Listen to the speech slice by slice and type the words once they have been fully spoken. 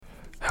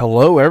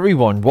Hello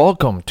everyone,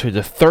 welcome to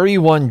the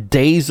 31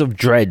 Days of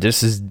Dread.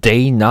 This is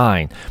day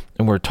 9,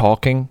 and we're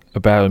talking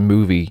about a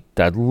movie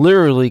that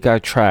literally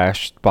got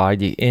trashed by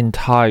the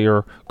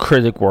entire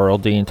critic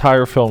world, the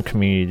entire film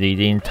community,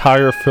 the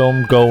entire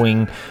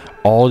film-going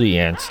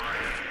audience,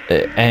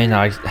 and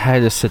I had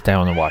to sit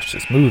down and watch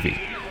this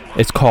movie.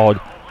 It's called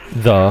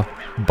The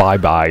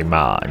Bye-Bye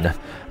Man,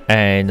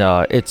 and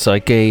it's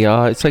like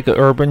an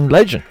urban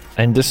legend,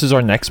 and this is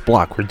our next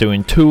block. We're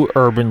doing 2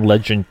 urban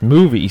legend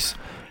movies.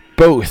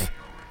 Both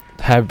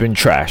have been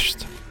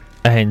trashed,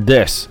 and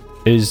this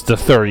is the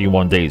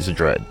 31 Days of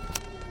Dread.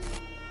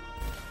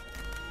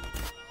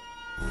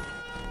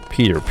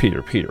 Peter,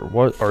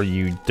 what are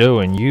you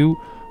doing?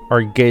 You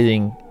are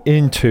getting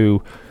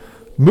into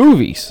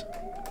movies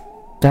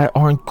that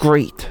aren't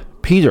great.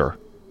 Peter,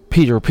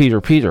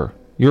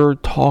 you're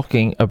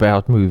talking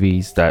about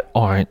movies that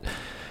aren't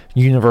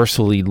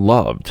universally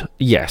loved.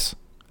 Yes,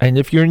 and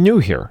if you're new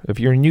here, if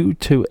you're new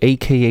to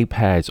AKA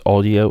Pad's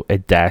Audio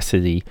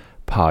Audacity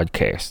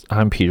podcast,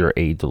 I'm Peter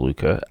A.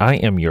 DeLuca. I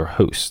am your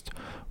host.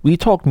 We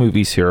talk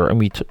movies here, and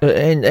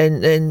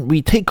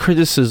we take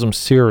criticism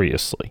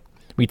seriously.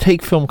 We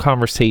take film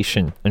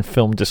conversation and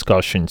film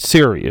discussion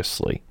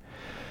seriously.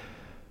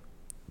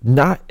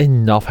 Not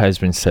enough has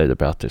been said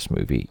about this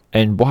movie,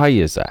 and why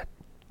is that?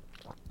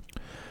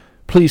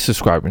 Please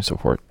subscribe and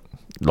support.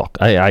 Look,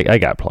 I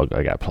got plug.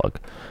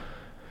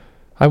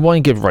 I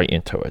want to get right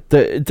into it.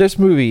 This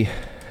movie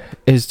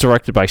is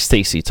directed by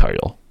Stacy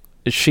Title.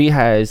 She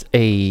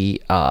already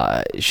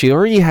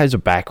has a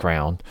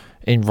background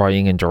in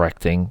writing and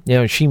directing. You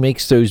know, she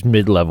makes those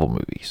mid-level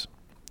movies.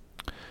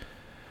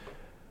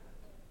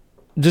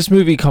 This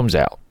movie comes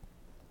out,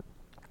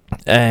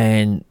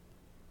 and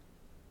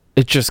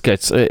it just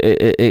gets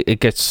it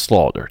gets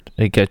slaughtered.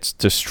 It gets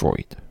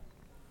destroyed.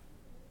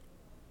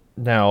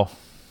 Now,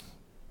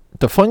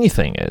 the funny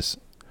thing is,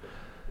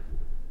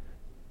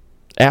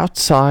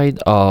 outside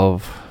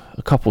of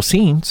a couple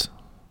scenes,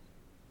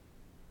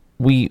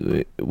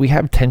 we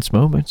have tense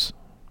moments.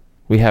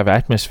 We have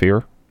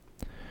atmosphere.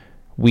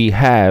 We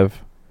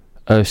have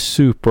a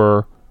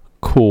super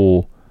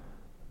cool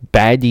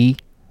baddie,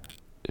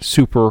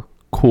 super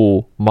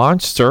cool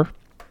monster.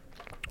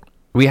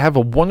 We have a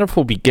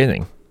wonderful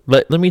beginning.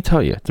 Let me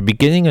tell you, the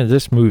beginning of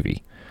this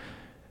movie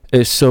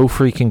is so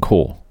freaking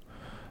cool.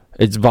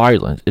 It's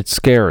violent. It's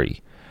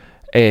scary.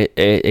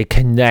 It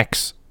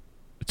connects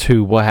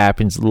to what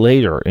happens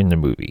later in the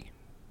movie.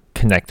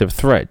 Connective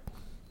thread.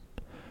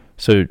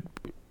 So,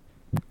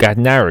 got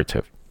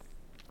narrative.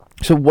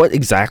 So what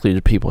exactly do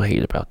people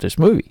hate about this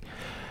movie?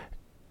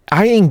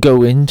 I didn't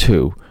go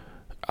into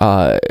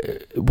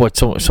what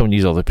some of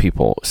these other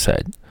people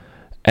said,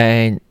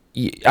 and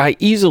I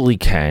easily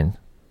can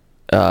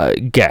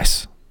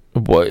guess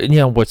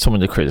what some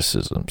of the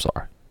criticisms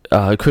are.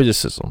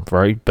 Criticism,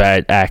 right?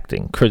 Bad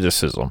acting.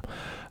 Criticism.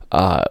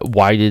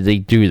 Why did they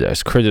do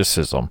this?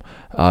 Criticism.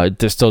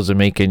 This doesn't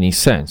make any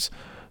sense.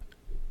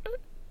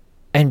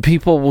 And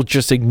people will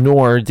just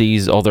ignore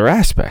these other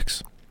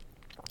aspects.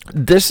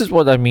 This is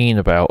what I mean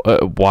about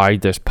why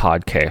this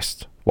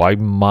podcast, why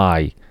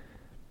my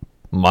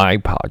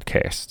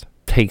podcast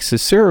takes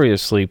this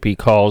seriously,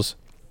 because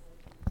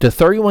the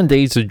 31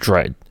 Days of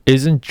Dread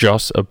isn't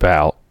just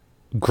about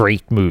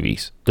great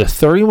movies. The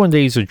 31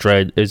 Days of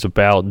Dread is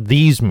about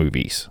these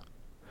movies.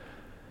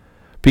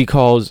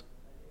 Because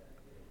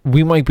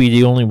we might be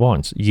the only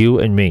ones, you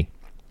and me.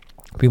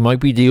 We might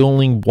be the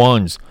only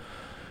ones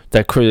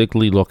that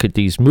critically look at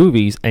these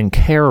movies and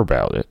care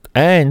about it,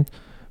 and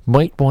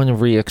might want to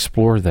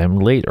re-explore them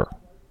later.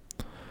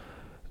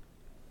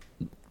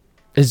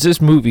 Is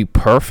this movie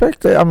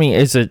perfect? I mean,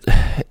 is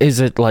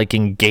it like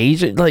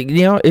engaging? Like,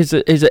 you know, is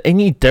it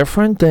any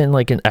different than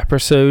like an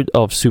episode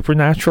of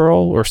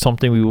Supernatural or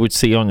something we would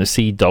see on the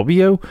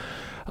CW?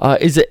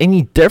 Is it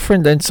any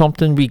different than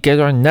something we get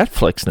on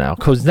Netflix now?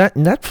 Because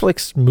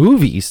Netflix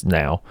movies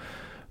now,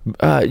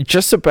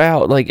 just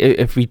about, like,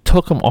 if we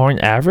took them on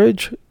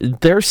average,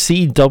 they're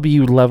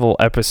CW level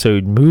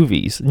episode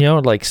movies, you know,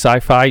 like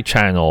Sci-Fi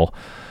Channel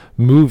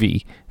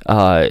movie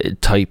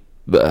type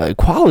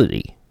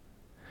quality.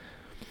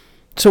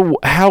 So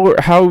how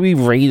are we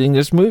rating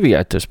this movie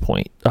at this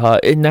point?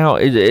 And now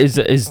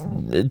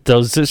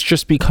does this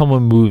just become a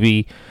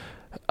movie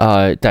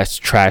that's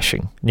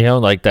trashing? You know,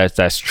 like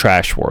that's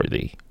trash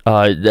worthy.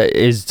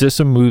 Is this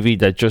a movie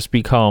that just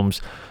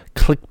becomes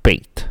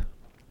clickbait?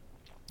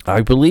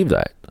 I believe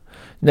that.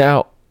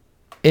 Now,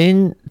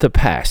 in the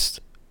past,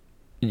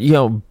 you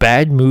know,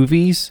 bad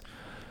movies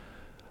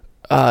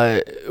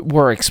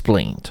were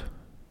explained,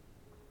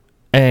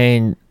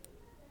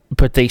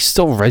 but they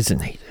still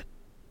resonated.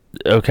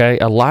 Okay,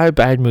 a lot of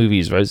bad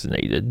movies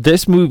resonated.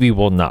 This movie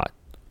will not,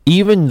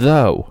 even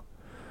though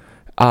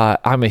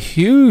I'm a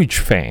huge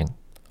fan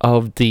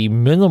of the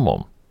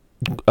minimum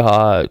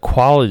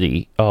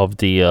quality of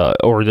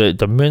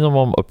the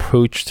minimum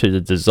approach to the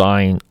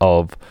design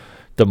of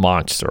the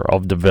monster,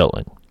 of the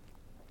villain.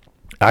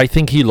 I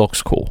think he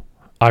looks cool.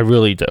 I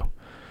really do.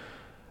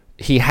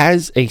 He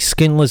has a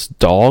skinless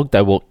dog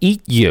that will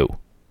eat you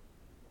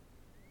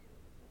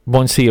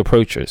once he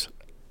approaches.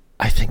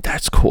 I think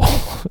that's cool.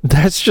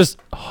 That's just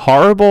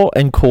horrible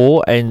and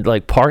cool and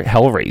like part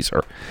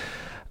Hellraiser.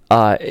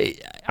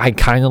 I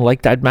kind of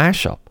like that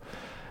mashup.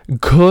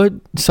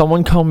 Could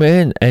someone come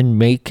in and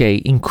make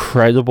a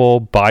incredible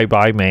Bye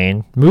Bye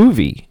Man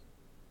movie?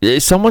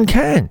 Someone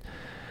can.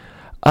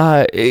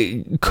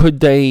 Could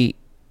they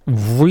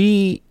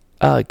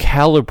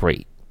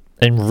recalibrate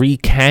and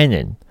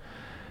recanon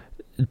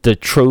the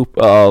trope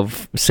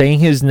of saying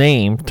his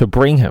name to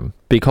bring him?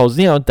 Because,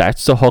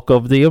 that's the hook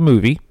of the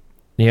movie.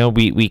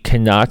 We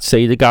cannot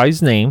say the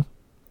guy's name.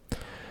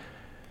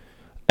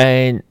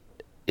 And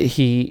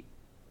he,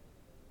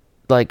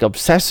 like,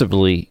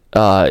 obsessively,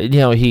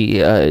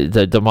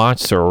 the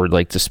monster or,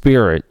 like, the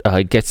spirit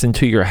gets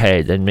into your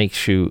head and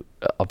makes you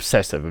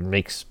obsessive and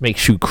makes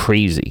you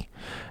crazy.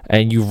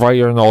 And you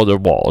write on all the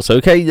walls,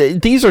 okay?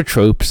 These are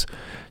tropes.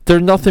 They're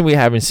nothing we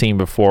haven't seen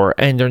before,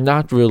 and they're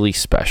not really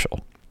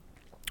special.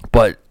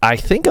 But I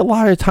think a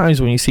lot of times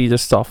when you see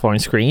this stuff on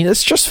screen,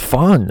 it's just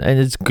fun, and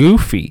it's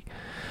goofy.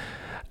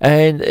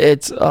 And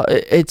it's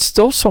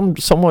still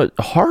somewhat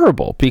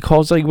horrible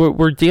because like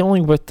we're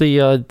dealing with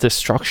the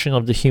destruction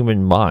of the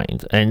human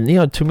mind,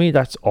 and to me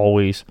that's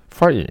always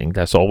frightening.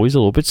 That's always a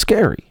little bit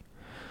scary.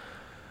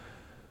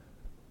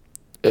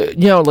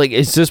 Like,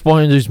 is this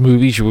one of those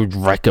movies you would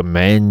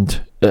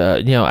recommend?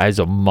 As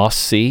a must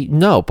see?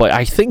 No, but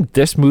I think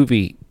this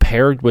movie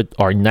paired with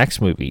our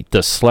next movie,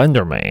 The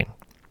Slender Man,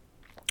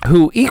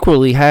 who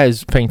equally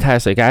has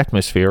fantastic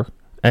atmosphere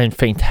and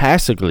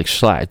fantastically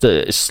shot.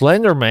 The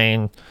Slender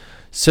Man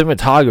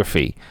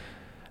cinematography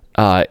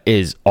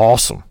is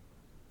awesome.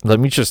 Let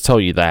me just tell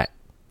you that.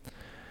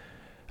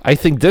 I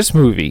think this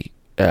movie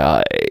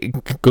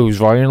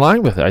goes right in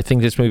line with it. I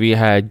think this movie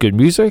had good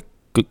music,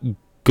 good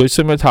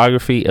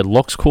cinematography. It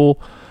looks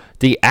cool.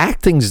 The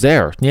acting's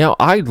there.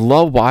 I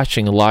love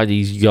watching a lot of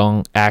these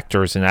young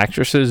actors and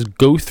actresses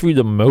go through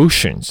the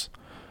motions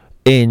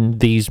in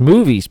these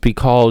movies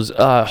because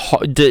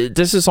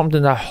this is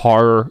something that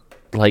horror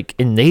like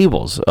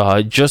enables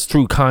just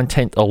through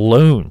content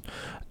alone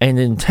and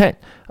intent.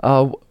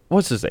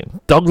 What's his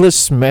name? Douglas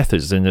Smith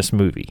is in this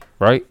movie,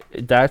 right?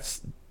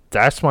 That's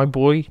my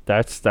boy.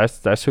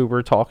 That's who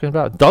we're talking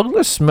about.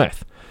 Douglas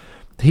Smith.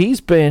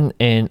 He's been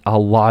in a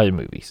lot of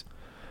movies.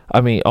 I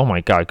mean, oh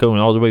my God,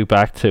 going all the way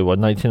back to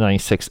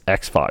 1996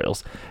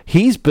 X-Files.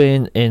 He's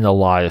been in a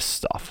lot of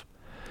stuff.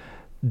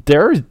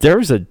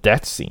 There's a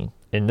death scene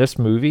in this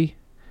movie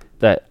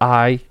that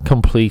I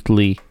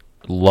completely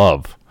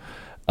love.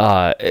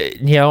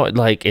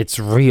 Like it's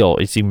real,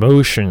 it's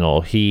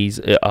emotional.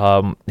 He's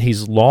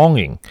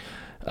longing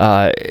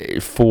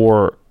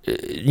for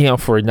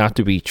it not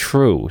to be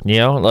true.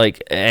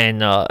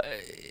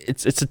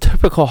 It's a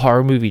typical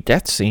horror movie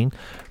death scene,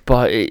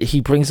 but he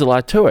brings a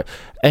lot to it,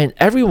 and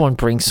everyone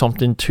brings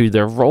something to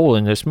their role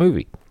in this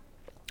movie.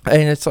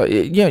 And it's like,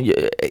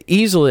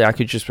 easily I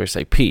could just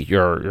say, Pete,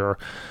 you're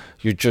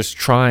just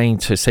trying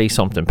to say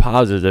something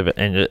positive,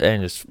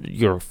 and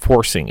you're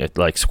forcing it,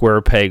 like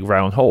square peg,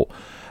 round hole.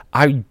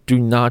 I do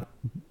not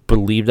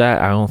believe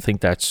that. I don't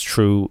think that's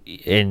true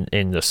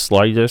in the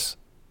slightest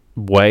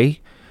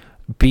way,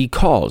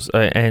 because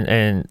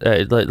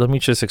let me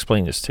just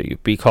explain this to you.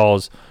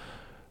 Because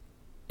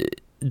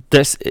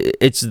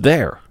it's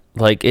there,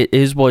 like it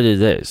is what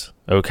it is.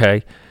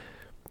 Okay,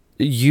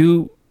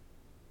 you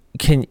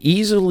can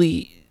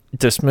easily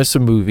dismiss a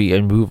movie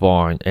and move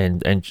on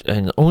and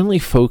only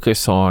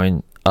focus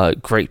on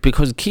great,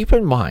 because keep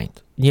in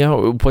mind,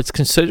 what's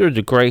considered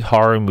the great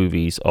horror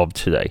movies of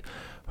today: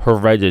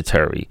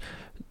 Hereditary,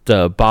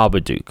 The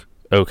Babadook,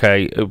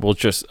 okay, well,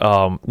 just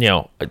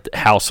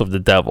House of the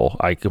Devil.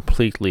 I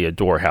completely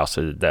adore House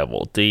of the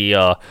Devil.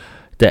 The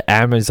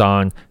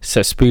Amazon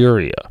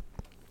Suspiria.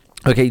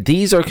 Okay,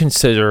 these are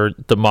considered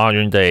the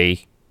modern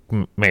day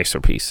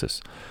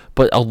masterpieces,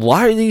 but a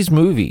lot of these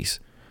movies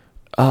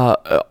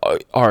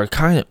are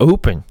kind of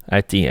open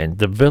at the end.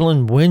 The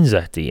villain wins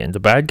at the end. The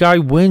bad guy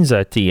wins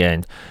at the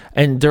end,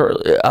 and they're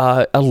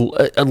a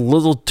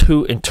little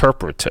too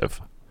interpretive.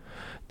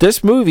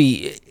 This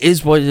movie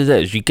is what it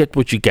is. You get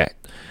what you get,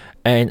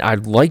 and I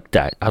like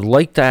that. I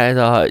like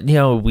that.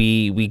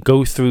 We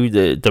go through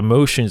the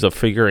motions of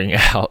figuring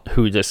out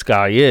who this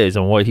guy is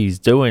and what he's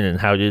doing and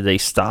how did they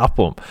stop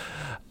him.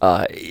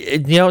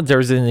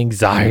 There's an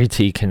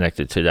anxiety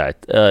connected to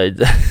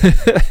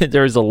that.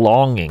 There's a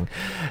longing.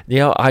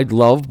 I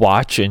love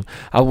watching.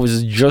 I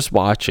was just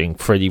watching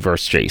Freddy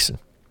vs. Jason,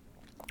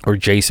 or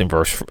Jason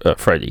vs.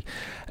 Freddy,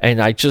 and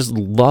I just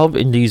love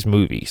in these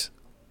movies.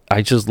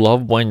 I just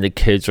love when the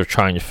kids are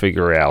trying to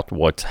figure out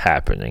what's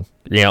happening,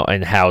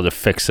 and how to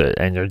fix it,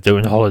 and they're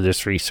doing all of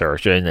this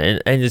research, and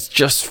it's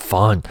just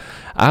fun.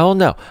 I don't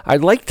know. I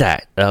like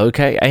that,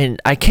 okay?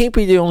 And I can't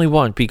be the only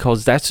one,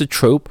 because that's a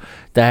trope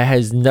that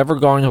has never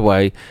gone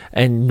away,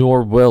 and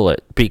nor will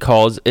it,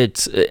 because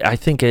I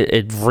think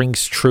it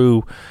rings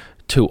true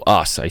to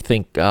us. I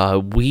think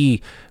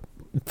we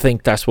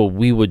think that's what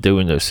we would do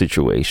in those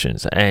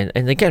situations. And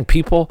again,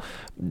 people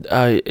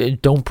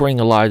don't bring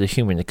a lot of the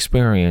human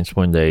experience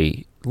when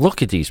they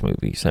look at these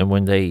movies and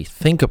when they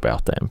think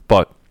about them.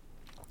 But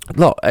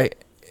look,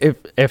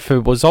 if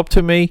it was up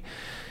to me,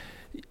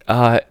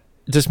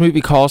 this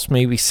movie cost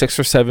maybe $6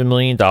 or $7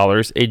 million.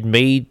 It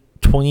made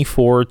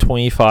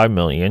 25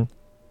 million.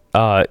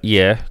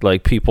 Yeah,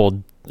 like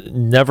people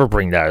never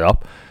bring that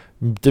up.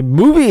 The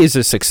movie is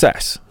a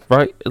success,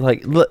 right?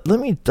 Like, let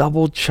me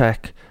double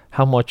check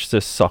how much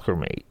this sucker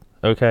made,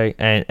 okay,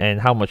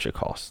 and how much it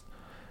cost.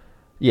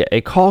 Yeah,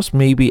 it cost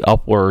maybe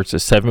upwards of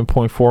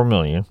 7.4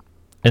 million,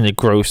 and it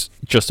grossed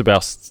just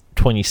about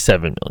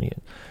 27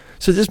 million.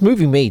 So this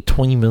movie made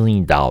 $20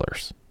 million.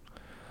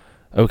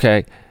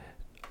 Okay,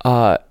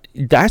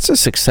 that's a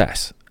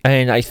success,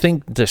 and I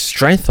think the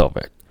strength of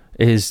it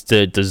is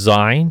the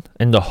design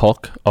and the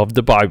hook of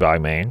the Bye Bye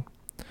Man,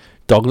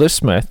 Douglas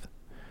Smith,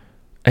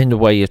 and the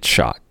way it's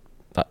shot.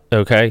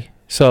 Okay,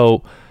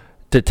 so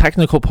the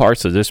technical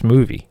parts of this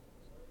movie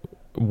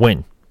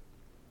win,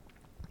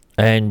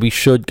 and we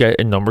should get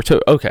a number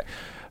 2. Okay,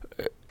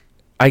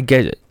 I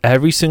get it.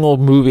 Every single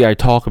movie I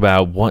talk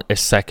about want a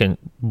second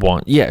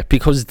one. Yeah,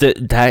 because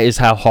that is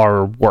how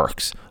horror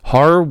works.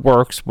 Horror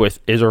works with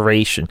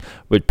iteration,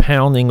 with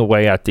pounding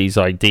away at these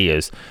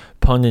ideas,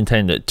 pun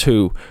intended,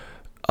 to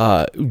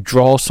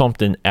draw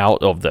something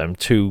out of them,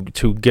 to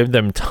give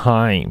them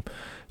time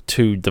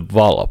to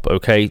develop.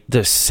 Okay,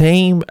 the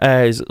same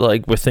as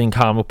like within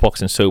comic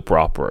books and soap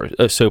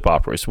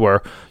operas,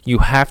 where you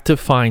have to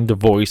find the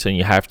voice and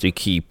you have to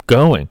keep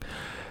going.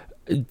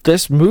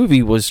 This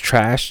movie was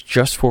trashed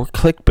just for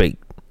clickbait,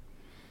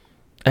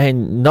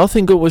 and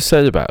nothing good was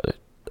said about it.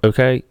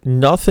 Okay,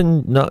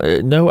 nothing,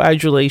 no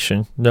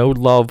adulation, no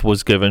love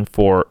was given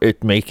for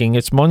it making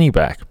its money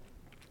back,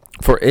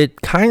 for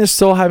it kind of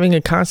still having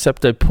a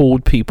concept that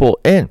pulled people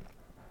in.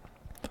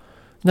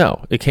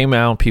 No, it came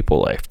out and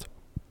people laughed.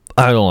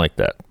 I don't like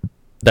that.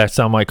 That's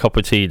not my cup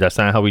of tea. That's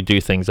not how we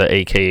do things at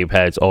AKA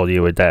Pad's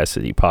Audio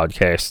Audacity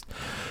podcast.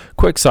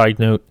 Quick side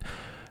note,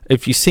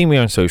 if you see me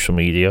on social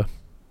media,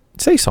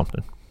 say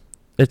something.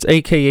 It's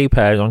AKA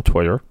Pad on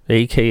Twitter,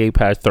 AKA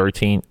Pad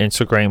 13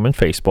 Instagram and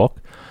Facebook,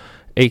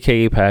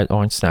 AKA Pad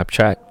on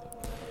Snapchat.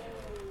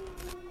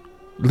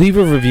 Leave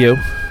a review.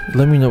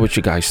 Let me know what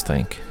you guys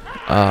think.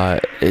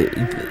 I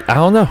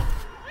don't know.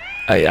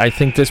 I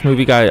think this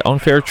movie got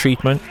unfair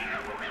treatment.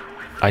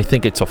 I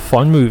think it's a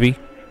fun movie.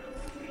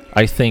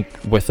 I think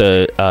with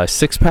a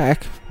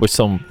six-pack, with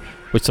some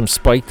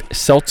spiked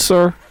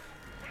seltzer,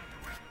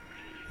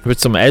 with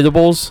some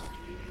edibles,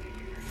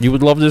 you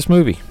would love this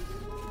movie.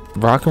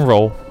 Rock and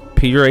roll.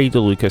 Peter A.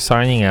 DeLuca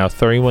signing out.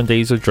 31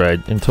 Days of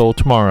Dread. Until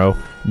tomorrow,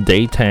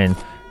 day 10.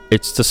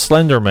 It's the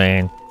Slender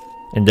Man,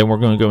 and then we're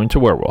going to go into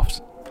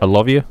werewolves. I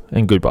love you,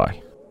 and goodbye.